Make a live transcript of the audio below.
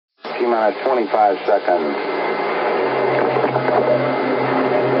T-minus 25 seconds.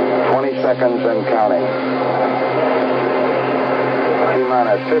 20 seconds and counting.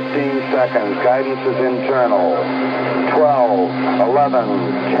 T-minus 15 seconds. Guidance is internal. 12,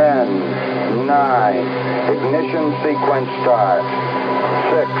 11, 10, 9. Ignition sequence start.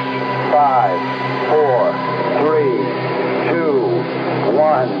 6, 5, 4, 3, 2,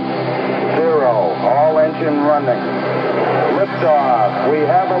 1, 0. All engine running. Liftoff. We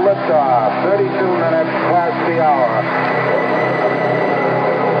have a liftoff. 32 minutes past the hour.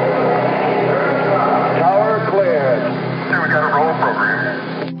 Tower cleared. We got a roll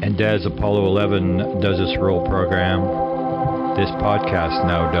program. And as Apollo 11 does its roll program, this podcast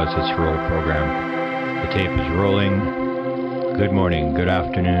now does its roll program. The tape is rolling. Good morning, good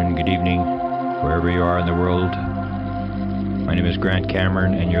afternoon, good evening, wherever you are in the world. My name is Grant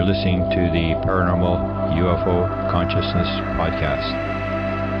Cameron, and you're listening to the Paranormal UFO Consciousness Podcast.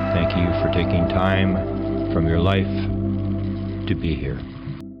 Thank you for taking time from your life to be here.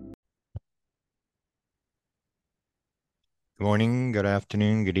 Good morning, good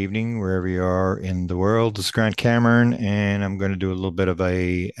afternoon, good evening, wherever you are in the world. This is Grant Cameron, and I'm going to do a little bit of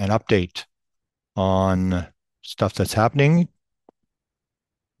an update on stuff that's happening,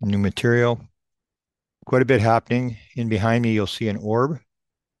 new material, quite a bit happening. In behind me, you'll see an orb.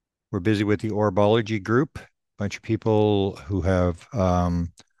 We're busy with the orbology group, a bunch of people who are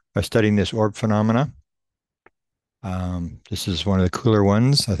studying this orb phenomena. This is one of the cooler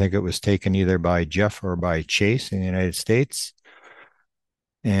ones. I think it was taken either by Jeff or by Chase in the United States.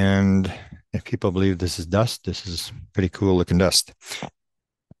 And if people believe this is dust, this is pretty cool looking dust.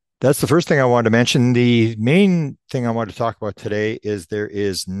 That's the first thing I wanted to mention. The main thing I want to talk about today is there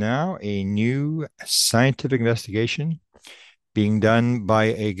is now a new scientific investigation being done by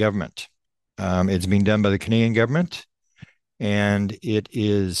a government. It's being done by the Canadian government, and it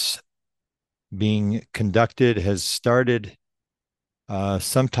is being conducted, has started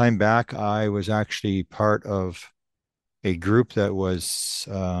some time back. I was actually part of a group that was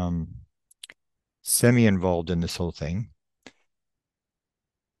semi-involved in this whole thing.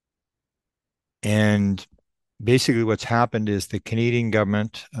 And basically what's happened is the Canadian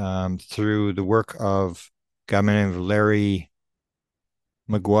government, through the work of a guy named Larry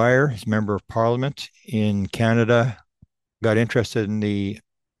Maguire, his member of parliament in Canada, got interested in the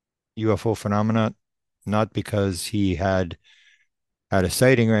UFO phenomena, not because he had a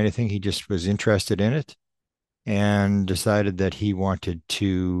sighting or anything. He just was interested in it and decided that he wanted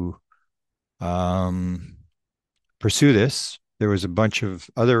to pursue this. There was a bunch of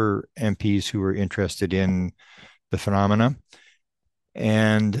other MPs who were interested in the phenomena,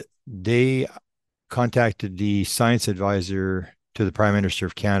 and they contacted the science advisor to the Prime Minister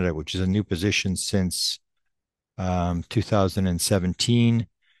of Canada, which is a new position since 2017.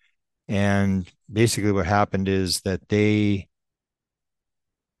 And basically what happened is that they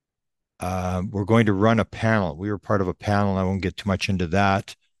were going to run a panel. We were part of a panel. I won't get too much into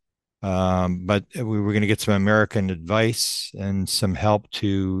that. But we were going to get some American advice and some help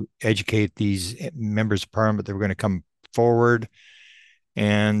to educate these members of parliament that were going to come forward.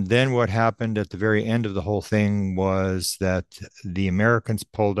 And then what happened at the very end of the whole thing was that the Americans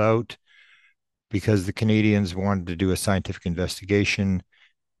pulled out because the Canadians wanted to do a scientific investigation.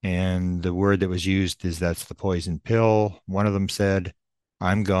 And the word that was used is that's the poison pill. One of them said,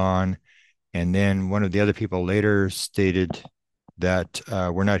 I'm gone. And then one of the other people later stated that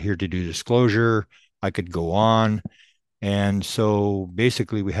we're not here to do disclosure. I could go on. And so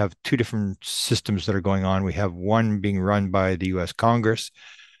basically we have two different systems that are going on. We have one being run by the US Congress,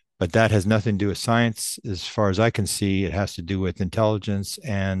 but that has nothing to do with science. As far as I can see, it has to do with intelligence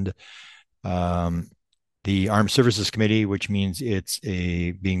and the Armed Services Committee, which means it's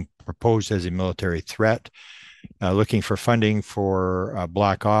being proposed as a military threat, looking for funding for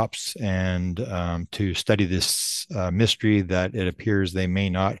black ops and to study this mystery that it appears they may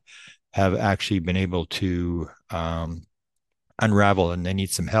not have actually been able to unravel, and they need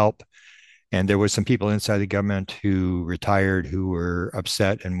some help. And there was some people inside the government who retired who were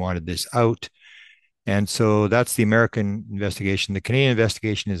upset and wanted this out. And so that's the American investigation. The Canadian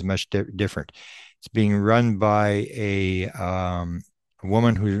investigation is much different. It's being run by a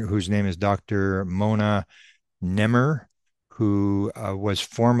woman whose name is Dr. Mona Nemer, who was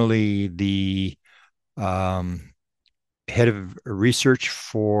formerly the head of research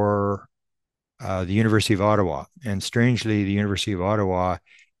for the University of Ottawa. And strangely, the University of Ottawa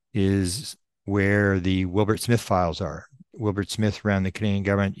is where the Wilbert Smith files are. Wilbert Smith ran the Canadian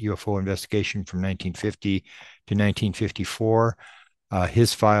government UFO investigation from 1950 to 1954.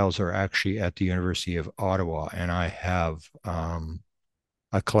 His files are actually at the University of Ottawa, and I have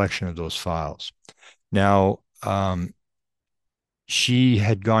a collection of those files. Now, she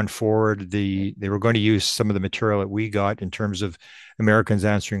had gone forward. They were going to use some of the material that we got in terms of Americans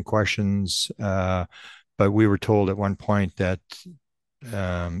answering questions, but we were told at one point that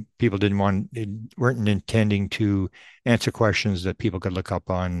people weren't intending to answer questions that people could look up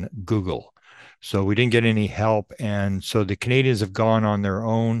on Google. So we didn't get any help. And so the Canadians have gone on their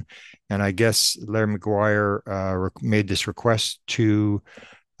own. And I guess Larry McGuire made this request to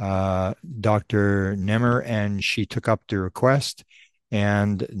Dr. Nemmer, and she took up the request.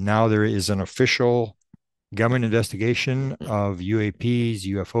 And now there is an official government investigation of UAPs,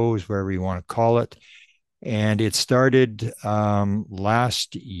 UFOs, whatever you want to call it. And it started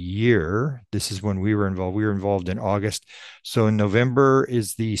last year. This is when we were involved. We were involved in August. So in November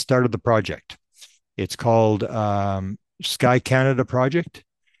is the start of the project. It's called Sky Canada Project.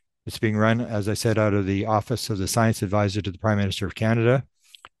 It's being run, as I said, out of the Office of the Science Advisor to the Prime Minister of Canada.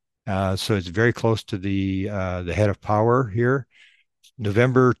 So it's very close to the head of power here.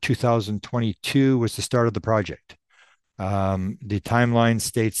 November 2022 was the start of the project. The timeline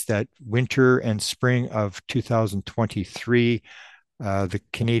states that winter and spring of 2023, the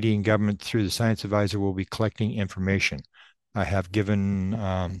Canadian government, through the Science Advisor, will be collecting information. I have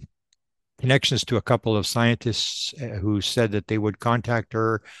given connections to a couple of scientists who said that they would contact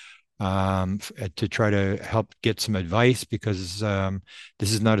her to try to help get some advice, because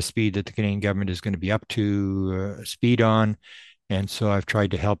this is not a speed that the Canadian government is going to be up to speed on. And so I've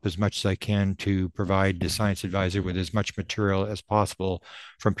tried to help as much as I can to provide the Science Advisor with as much material as possible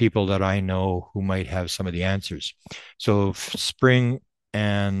from people that I know who might have some of the answers. So spring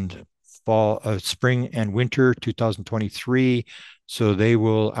and winter 2023. So they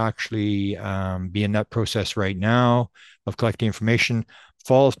will actually be in that process right now of collecting information.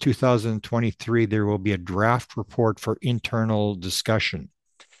 Fall of 2023, there will be a draft report for internal discussion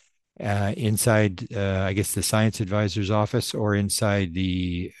inside, I guess, the Science Advisor's office, or inside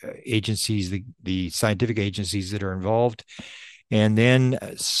the agencies, the scientific agencies that are involved. And then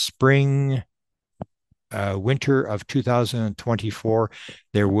winter of 2024,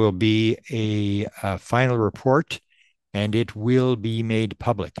 there will be a final report, and it will be made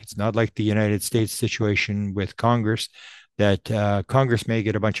public. It's not like the United States situation with Congress, that Congress may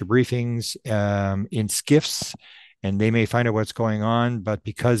get a bunch of briefings in skiffs, and they may find out what's going on, but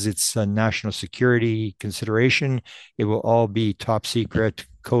because it's a national security consideration, it will all be top secret,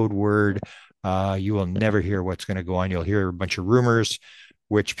 code word. You will never hear what's going to go on. You'll hear a bunch of rumors,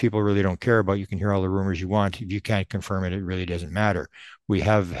 which people really don't care about. You can hear all the rumors you want. If you can't confirm it, it really doesn't matter. We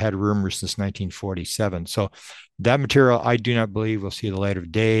have had rumors since 1947. So that material, I do not believe will see the light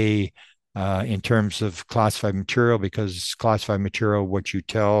of day in terms of classified material, because classified material, what you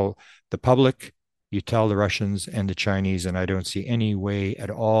tell the public, you tell the Russians and the Chinese, and I don't see any way at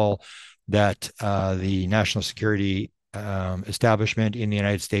all that the national security establishment in the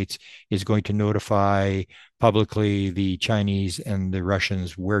United States is going to notify publicly the Chinese and the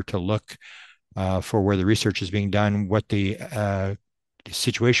Russians where to look for where the research is being done, what the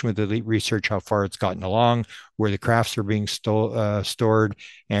situation with the research, how far it's gotten along, where the crafts are being stored,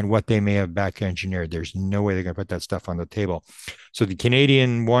 and what they may have back engineered. There's no way they're going to put that stuff on the table. So the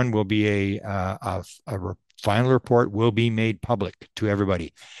Canadian one will be a final report will be made public to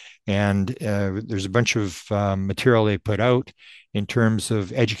everybody. And there's a bunch of material they put out in terms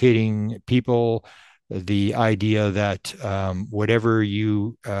of educating people, the idea that whatever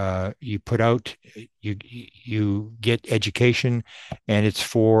you put out, you get education, and it's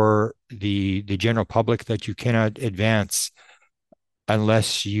for the general public, that you cannot advance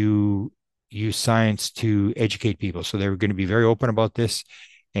unless you use science to educate people. So they're going to be very open about this,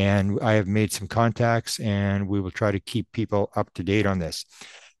 and I have made some contacts, and we will try to keep people up to date on this.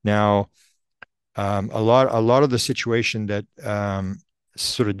 Now, a lot of the situation that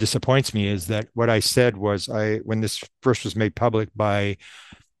sort of disappoints me is that what I said was, when this first was made public by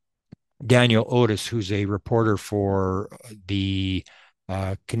Daniel Otis, who's a reporter for the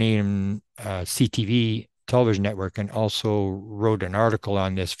Canadian CTV television network, and also wrote an article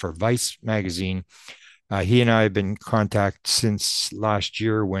on this for Vice magazine. He and I have been in contact since last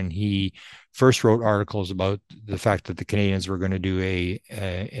year, when he first wrote articles about the fact that the Canadians were going to do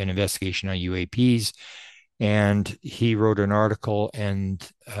an investigation on UAPs. And he wrote an article, and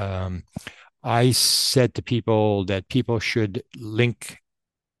I said to people that people should link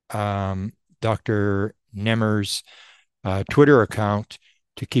Dr. Nemmer's Twitter account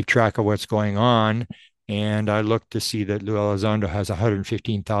to keep track of what's going on. And I looked to see that Lou Elizondo has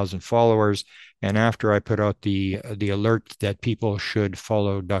 115,000 followers. And after I put out the alert that people should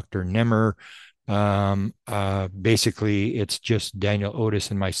follow Dr. Nemmer Basically, it's just Daniel Otis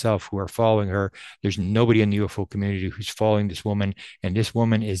and myself who are following her. There's nobody in the UFO community who's following this woman, and this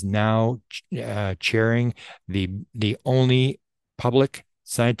woman is now chairing the only public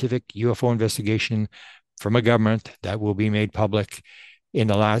scientific UFO investigation from a government that will be made public in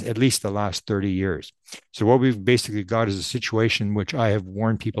at least the last 30 years. So what we've basically got is a situation which I have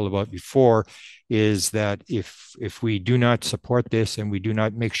warned people about before, is that if we do not support this and we do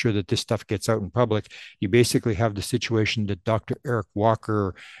not make sure that this stuff gets out in public, you basically have the situation that Dr. Eric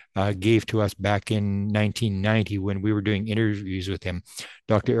Walker gave to us back in 1990 when we were doing interviews with him.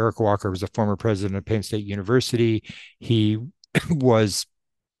 Dr. Eric Walker was a former president of Penn State University. He was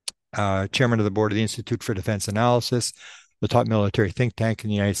chairman of the board of the Institute for Defense Analysis, the top military think tank in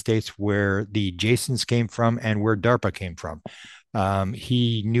the United States, where the Jasons came from and where DARPA came from.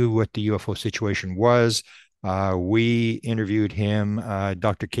 He knew what the UFO situation was. We interviewed him.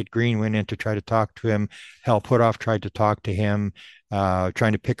 Dr. Kit Green went in to try to talk to him. Hal Puthoff tried to talk to him,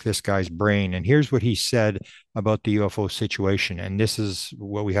 trying to pick this guy's brain. And here's what he said about the UFO situation. And this is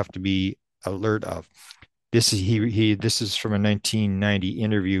what we have to be alert of. This is from a 1990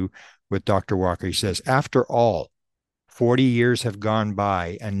 interview with Dr. Walker. He says, after all, 40 years have gone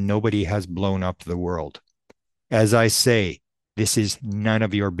by and nobody has blown up the world. As I say, this is none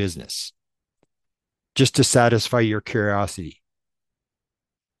of your business. Just to satisfy your curiosity.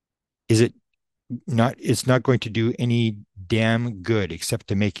 Is it not? It's not going to do any damn good except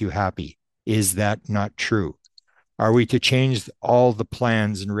to make you happy. Is that not true? Are we to change all the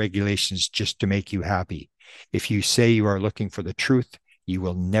plans and regulations just to make you happy? If you say you are looking for the truth, you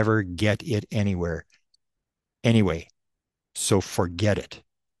will never get it anywhere. Anyway, so forget it.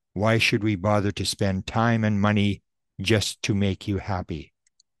 Why should we bother to spend time and money just to make you happy?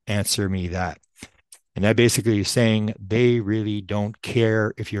 Answer me that. And that basically is saying they really don't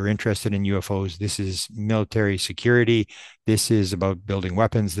care if you're interested in UFOs. This is military security. This is about building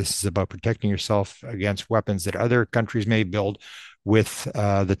weapons. This is about protecting yourself against weapons that other countries may build with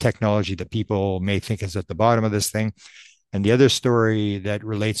the technology that people may think is at the bottom of this thing. And the other story that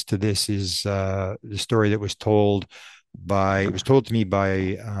relates to this is the story that was told to me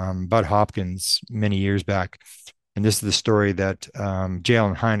by Bud Hopkins many years back. And this is the story that J.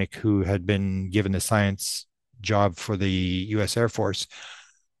 Allen Hynek, who had been given the science job for the U.S. Air Force,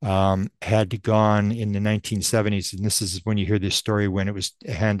 had gone in the 1970s. And this is when you hear this story, when it was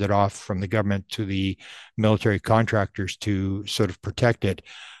handed off from the government to the military contractors to sort of protect it.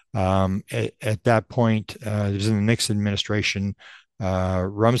 At that point, it was in the Nixon administration.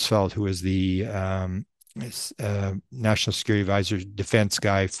 Rumsfeld, who was the National Security Advisor, defense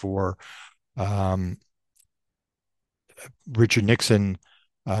guy for Richard Nixon,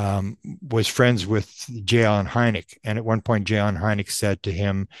 was friends with J. Allen Hynek. And at one point, J. Allen Hynek said to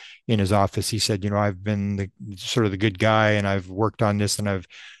him in his office, he said, I've been the good guy, and I've worked on this, and I've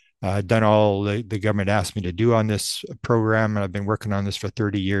done all the government asked me to do on this program, and I've been working on this for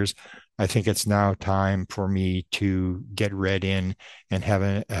 30 years. I think it's now time for me to get read in and have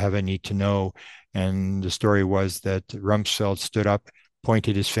a need to know. And the story was that Rumsfeld stood up,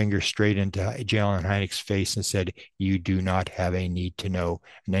 pointed his finger straight into J. Allen Hynek's face and said, "You do not have a need to know,"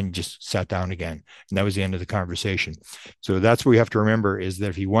 and then just sat down again. And that was the end of the conversation. So that's what we have to remember, is that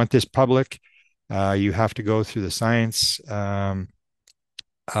if you want this public, you have to go through the science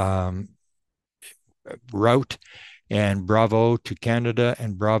route. And bravo to Canada,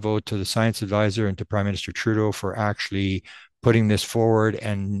 and bravo to the science advisor and to Prime Minister Trudeau for actually putting this forward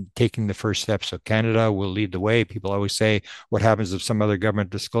and taking the first steps. So Canada will lead the way. People always say, what happens if some other government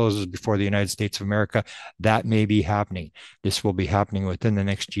discloses before the United States of America? That may be happening. This will be happening within the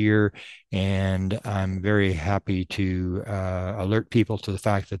next year. And I'm very happy to alert people to the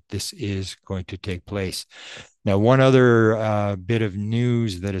fact that this is going to take place. Now, one other bit of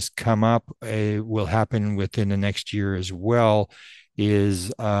news that has come up, will happen within the next year as well,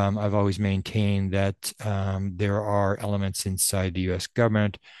 is I've always maintained that there are elements inside the US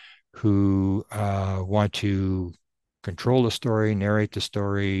government who want to control the story, narrate the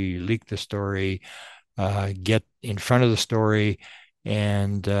story, leak the story, get in front of the story.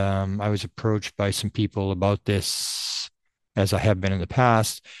 And I was approached by some people about this, as I have been in the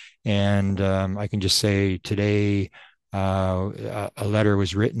past. And I can just say today, a letter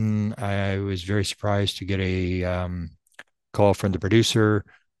was written. I was very surprised to get a call from the producer,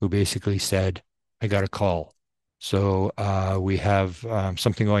 who basically said, "I got a call." So we have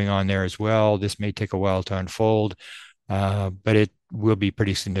something going on there as well. This may take a while to unfold, but it will be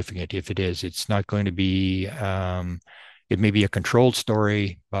pretty significant if it is. It's not going to be, it may be a controlled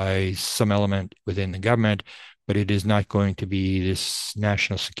story by some element within the government, but it is not going to be this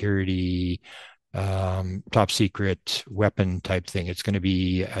national security top secret weapon type thing. It's going to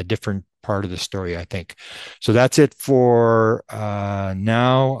be a different part of the story, I think. So that's it for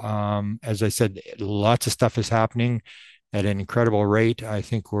now. As I said, lots of stuff is happening at an incredible rate. I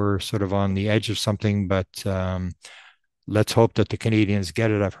think we're sort of on the edge of something, but let's hope that the Canadians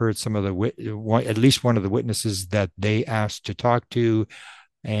get it. I've heard some of at least one of the witnesses that they asked to talk to,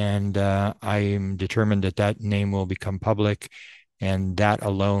 and I'm determined that that name will become public, and that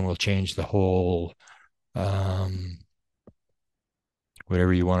alone will change the whole,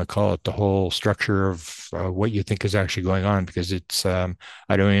 whatever you want to call it, the whole structure of what you think is actually going on, because it's, I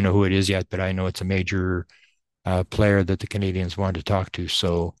don't even know who it is yet, but I know it's a major player that the Canadians want to talk to.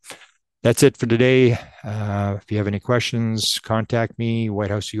 So that's it for today. If you have any questions, contact me,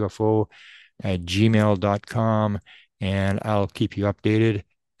 whitehouseufo@gmail.com, and I'll keep you updated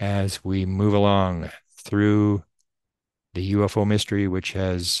as we move along through the UFO mystery, which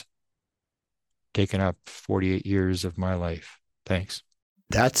has taken up 48 years of my life. Thanks.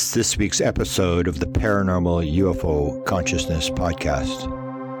 That's this week's episode of the Paranormal UFO Consciousness Podcast.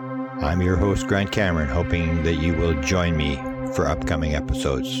 I'm your host, Grant Cameron, hoping that you will join me for upcoming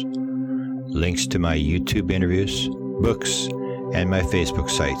episodes. Links to my YouTube interviews, books, and my Facebook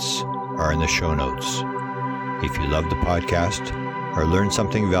sites are in the show notes. If you love the podcast or learned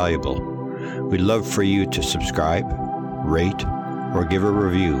something valuable, we'd love for you to subscribe, rate, or give a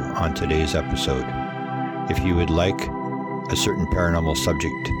review on today's episode. If you would like a certain paranormal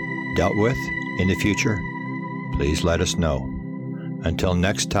subject dealt with in the future, please let us know. Until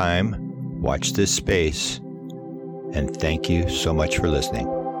next time, watch this space, and thank you so much for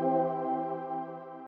listening.